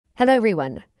Hello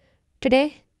everyone.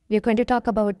 Today we are going to talk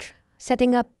about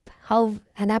setting up how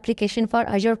an application for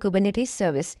Azure Kubernetes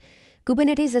Service.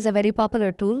 Kubernetes is a very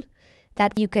popular tool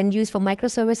that you can use for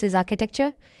microservices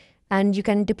architecture, and you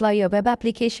can deploy your web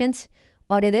applications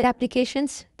or other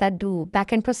applications that do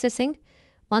backend processing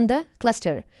on the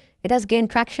cluster. It has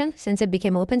gained traction since it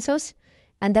became open source,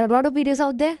 and there are a lot of videos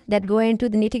out there that go into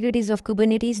the nitty-gritties of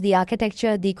Kubernetes, the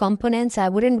architecture, the components. I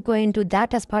wouldn't go into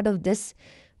that as part of this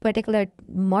particular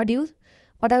module.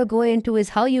 What I'll go into is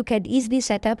how you can easily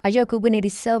set up Azure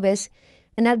Kubernetes Service,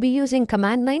 and I'll be using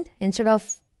command line instead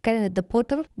of the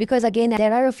portal, because again,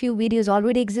 there are a few videos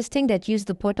already existing that use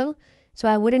the portal, so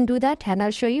I wouldn't do that, and I'll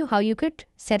show you how you could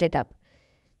set it up.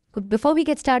 But before we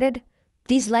get started,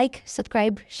 please like,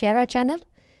 subscribe, share our channel,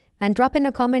 and drop in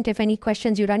a comment if any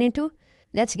questions you run into.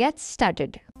 Let's get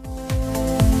started.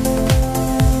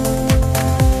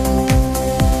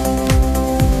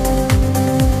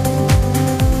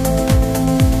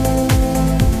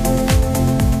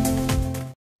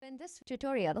 In this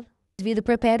tutorial, we will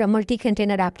prepare a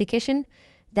multi-container application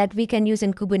that we can use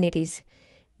in Kubernetes.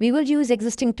 We will use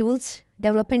existing tools,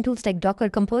 development tools like Docker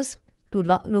Compose to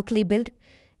locally build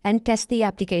and test the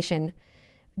application.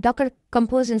 Docker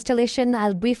Compose installation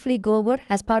I'll briefly go over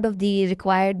as part of the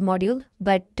required module,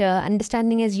 but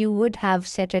understanding is you would have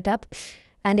set it up.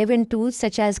 And even tools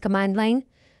such as command line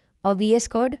or VS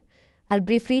Code, I'll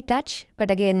briefly touch,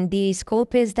 but again, the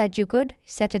scope is that you could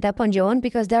set it up on your own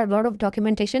because there are a lot of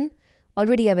documentation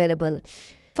already available.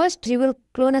 First, you will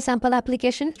clone a sample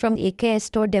application from AKS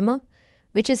store demo,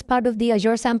 which is part of the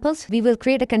Azure samples. We will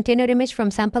create a container image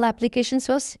from sample application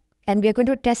source, and we are going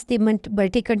to test the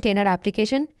multi-container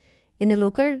application in a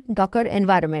local Docker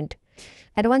environment.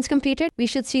 And once completed, we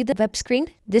should see the web screen.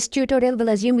 This tutorial will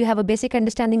assume you have a basic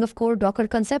understanding of core Docker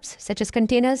concepts such as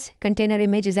containers, container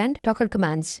images, and Docker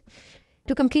commands.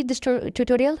 To complete this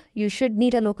tutorial, you should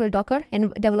need a local Docker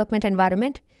and development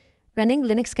environment running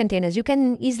Linux containers. You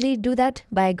can easily do that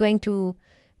by going to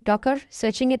Docker,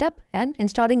 searching it up, and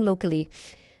installing locally.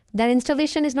 The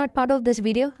installation is not part of this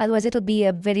video, otherwise it will be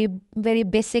a very, very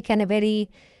basic and a very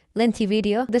lengthy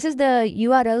video. This is the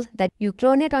URL that you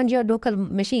clone it on your local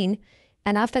machine,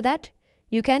 and after that,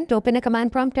 you can open a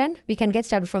command prompt and we can get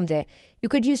started from there. You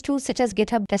could use tools such as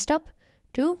GitHub Desktop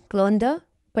to clone the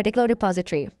particular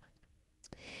repository.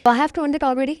 I have cloned it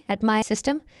already at my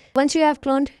system. Once you have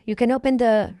cloned, you can open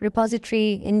the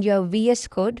repository in your VS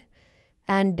Code,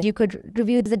 and you could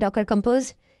review the Docker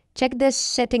Compose. Check this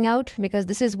setting out because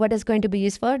this is what is going to be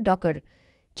used for Docker.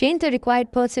 Change the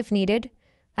required ports if needed.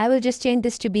 I will just change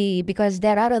this to be, because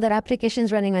there are other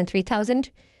applications running on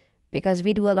 3000, because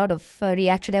we do a lot of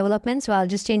React development, so I'll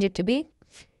just change it to be,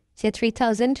 say,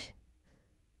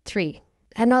 3003.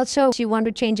 And also, if you want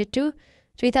to change it to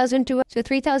 3002, so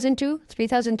 3002,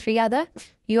 3003 are the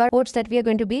URL ports that we are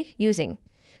going to be using.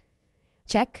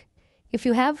 Check if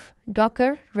you have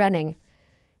Docker running.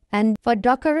 And for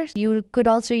Docker, you could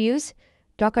also use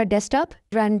Docker Desktop,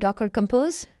 run Docker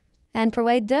Compose, and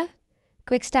provide the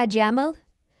quick start YAML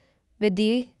with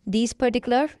these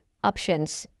particular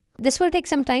options. This will take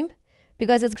some time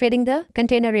because it's creating the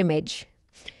container image.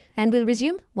 And we'll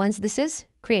resume once this is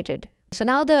created. So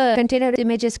now the container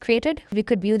image is created. We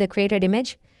could view the created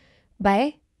image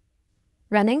by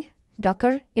running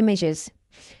Docker images.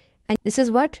 And this is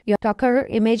what your Docker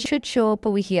image should show up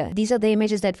over here. These are the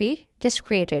images that we just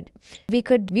created. We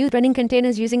could view running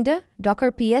containers using the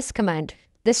docker ps command.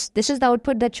 This is the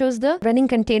output that shows the running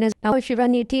containers. Now if you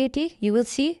run AT, you will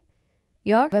see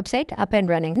your website up and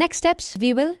running. Next steps,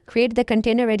 we will create the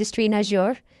container registry in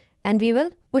Azure, and we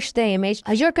will push the image.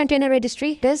 Azure Container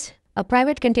Registry is a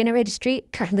private container registry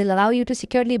that will allow you to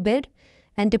securely build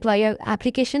and deploy your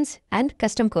applications and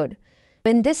custom code.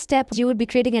 In this step, you will be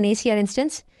creating an ACR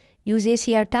instance, use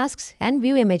ACR tasks, and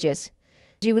view images.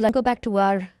 You will go back to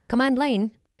our command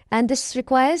line, and this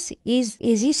requires is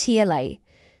Azure CLI.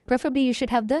 Preferably, you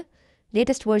should have the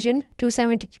latest version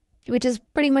 270, which is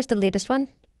pretty much the latest one.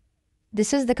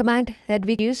 This is the command that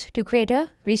we use to create a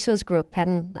resource group,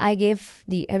 and I gave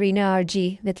the Arina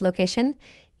RG with location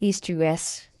east to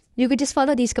west. You could just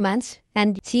follow these commands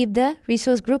and see if the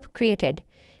resource group created.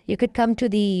 You could come to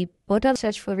the portal,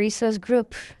 search for resource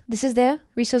group. This is the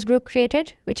resource group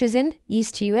created, which is in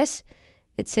East US.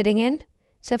 It's sitting in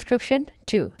subscription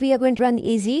 2. We are going to run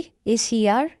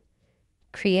ACR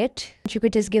create. You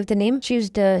could just give the name, choose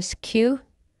the SKU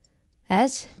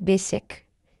as basic.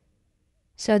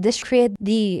 So this create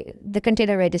the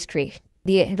container registry.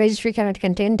 The registry cannot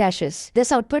contain dashes.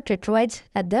 This output, it provides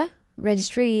that the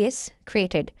registry is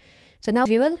created. So now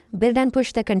we will build and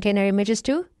push the container images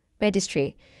to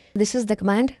registry. This is the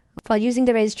command for using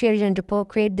the registry agent to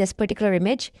create this particular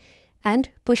image and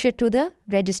push it to the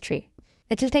registry.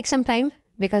 It will take some time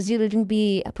because you will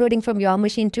be uploading from your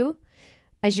machine to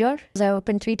Azure. So I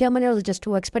open 3 terminals just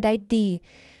to expedite the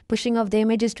pushing of the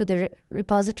images to the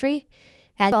repository,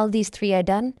 and all these 3 are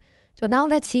done. So now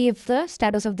let's see if the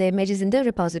status of the image is in the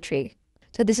repository.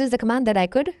 So this is the command that I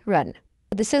could run.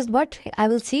 This is what I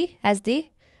will see as the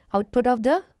output of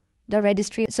the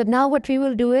registry. So now what we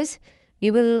will do is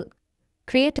we will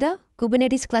create the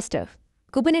Kubernetes cluster.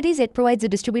 Kubernetes, it provides a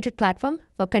distributed platform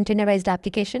for containerized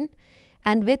application.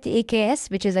 And with AKS,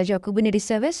 which is Azure Kubernetes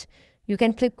Service, you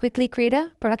can quickly create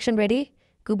a production-ready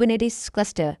Kubernetes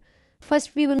cluster.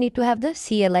 First, we will need to have the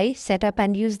CLI set up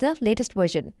and use the latest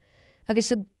version. Okay,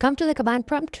 so come to the command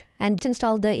prompt and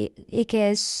install the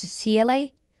AKS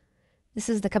CLI. This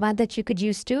is the command that you could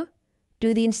use to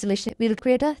do the installation. We'll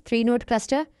create a 3-node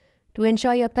cluster. To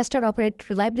ensure your cluster operates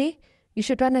reliably, you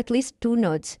should run at least 2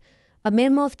 nodes. A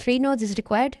minimum of 3 nodes is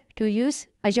required to use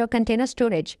Azure Container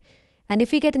Storage. And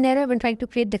if you get an error when trying to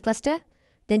create the cluster,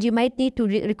 then you might need to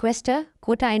request a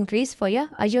quota increase for your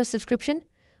Azure subscription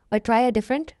or try a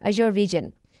different Azure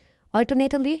region.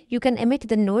 Alternatively, you can emit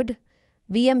the node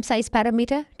VM size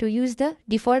parameter to use the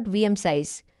default VM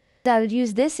size. I'll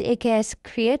use this AKS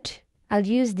create. I'll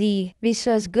use the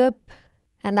resource group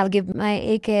and I'll give my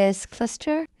AKS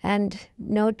cluster and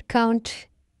node count.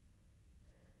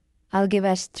 I'll give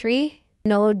us 3.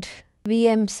 Node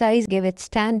VM size, give it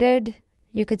standard.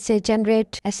 You could say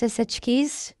generate SSH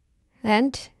keys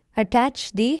and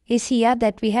attach the ACR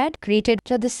that we had created.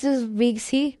 So this is, we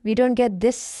see, we don't get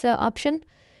this option.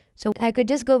 So I could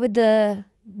just go with the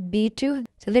B2.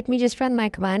 So let me just run my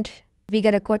command. We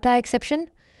get a quota exception.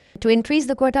 To increase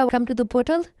the quota, come to the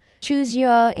portal. Choose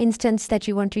your instance that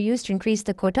you want to use to increase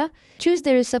the quota. Choose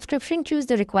the subscription, choose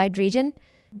the required region.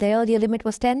 The earlier limit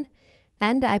was 10.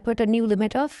 And I put a new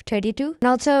limit of 32. And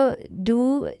also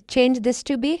do change this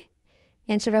to be,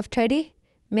 instead of 30,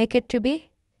 make it to be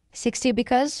 60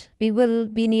 because we will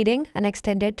be needing an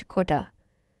extended quota.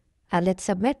 Let's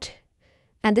submit.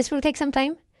 And this will take some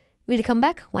time. We'll come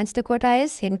back once the quota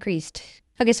is increased.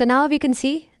 Okay, so now we can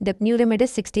see the new limit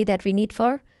is 60 that we need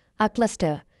for our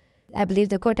cluster. I believe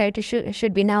the quota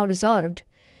should be now resolved.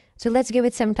 So let's give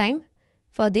it some time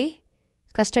for the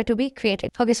cluster to be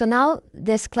created. Okay, so now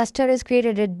this cluster is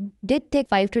created. It did take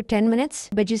 5 to 10 minutes,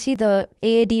 but you see the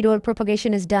AAD role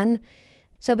propagation is done.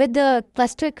 So with the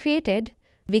cluster created,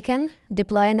 we can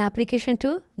deploy an application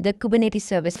to the Kubernetes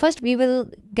service. First, we will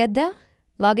get the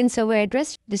login server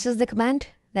address. This is the command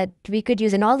that we could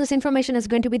use, and all this information is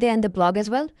going to be there in the blog as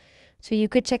well. So you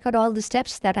could check out all the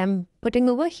steps that I'm putting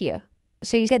over here.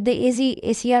 So you get the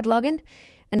ACR login,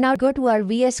 and now go to our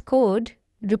VS Code,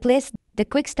 replace the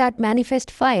quick start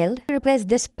manifest file, replace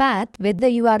this path with the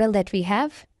URL that we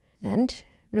have, and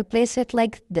replace it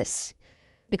like this.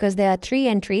 Because there are 3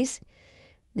 entries.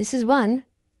 This is one,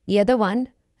 the other one,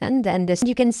 and then this.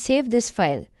 You can save this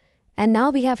file. And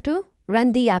now we have to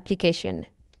run the application.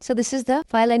 So this is the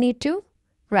file I need to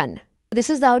run. This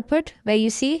is the output where you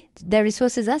see the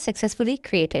resources are successfully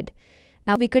created.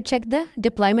 Now we could check the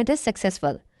deployment is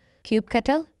successful.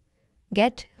 kubectl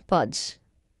get pods.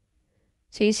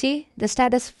 So you see the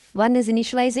status, one is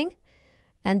initializing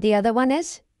and the other one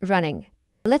is running.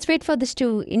 Let's wait for this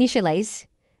to initialize.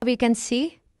 We can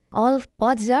see all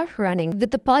pods are running.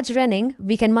 With the pods running,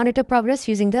 we can monitor progress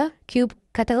using the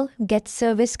kubectl get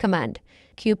service command.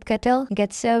 Kubectl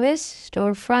get service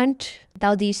storefront.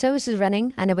 Now the service is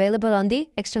running and available on the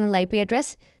external IP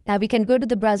address. Now we can go to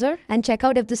the browser and check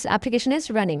out if this application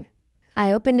is running.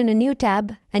 I opened in a new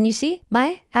tab and you see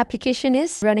my application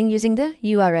is running using the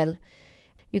URL.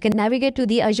 You can navigate to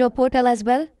the Azure portal as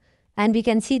well, and we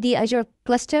can see the Azure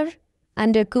cluster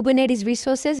under Kubernetes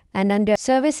resources, and under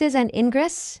services and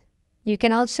ingress, you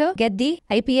can also get the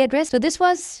IP address. So this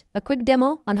was a quick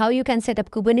demo on how you can set up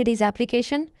Kubernetes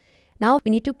application. Now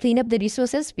we need to clean up the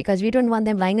resources because we don't want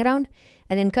them lying around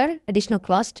and incur additional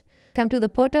cost. Come to the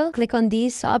portal, click on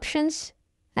these options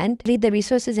and delete the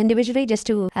resources individually just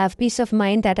to have peace of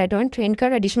mind that I don't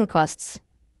incur additional costs.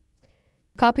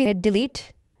 Copy and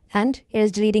delete, and it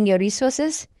is deleting your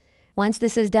resources. Once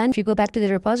this is done, if you go back to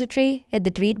the repository, hit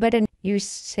the delete button, you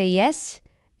say yes,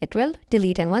 it will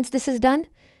delete. And once this is done,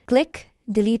 click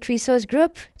delete resource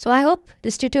group. So I hope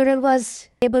this tutorial was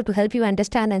able to help you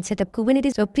understand and set up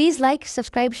Kubernetes. So please like,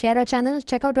 subscribe, share our channel,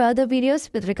 check out our other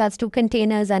videos with regards to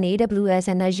containers and AWS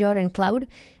and Azure and cloud.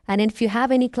 And if you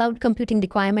have any cloud computing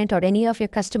requirement or any of your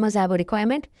customers have a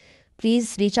requirement,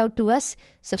 please reach out to us,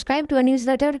 subscribe to our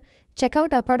newsletter, check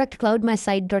out our product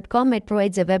cloudmysite.com. It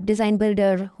provides a web design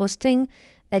builder, hosting,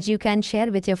 that you can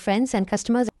share with your friends and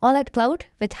customers all at cloud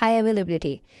with high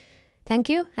availability. Thank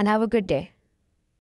you and have a good day.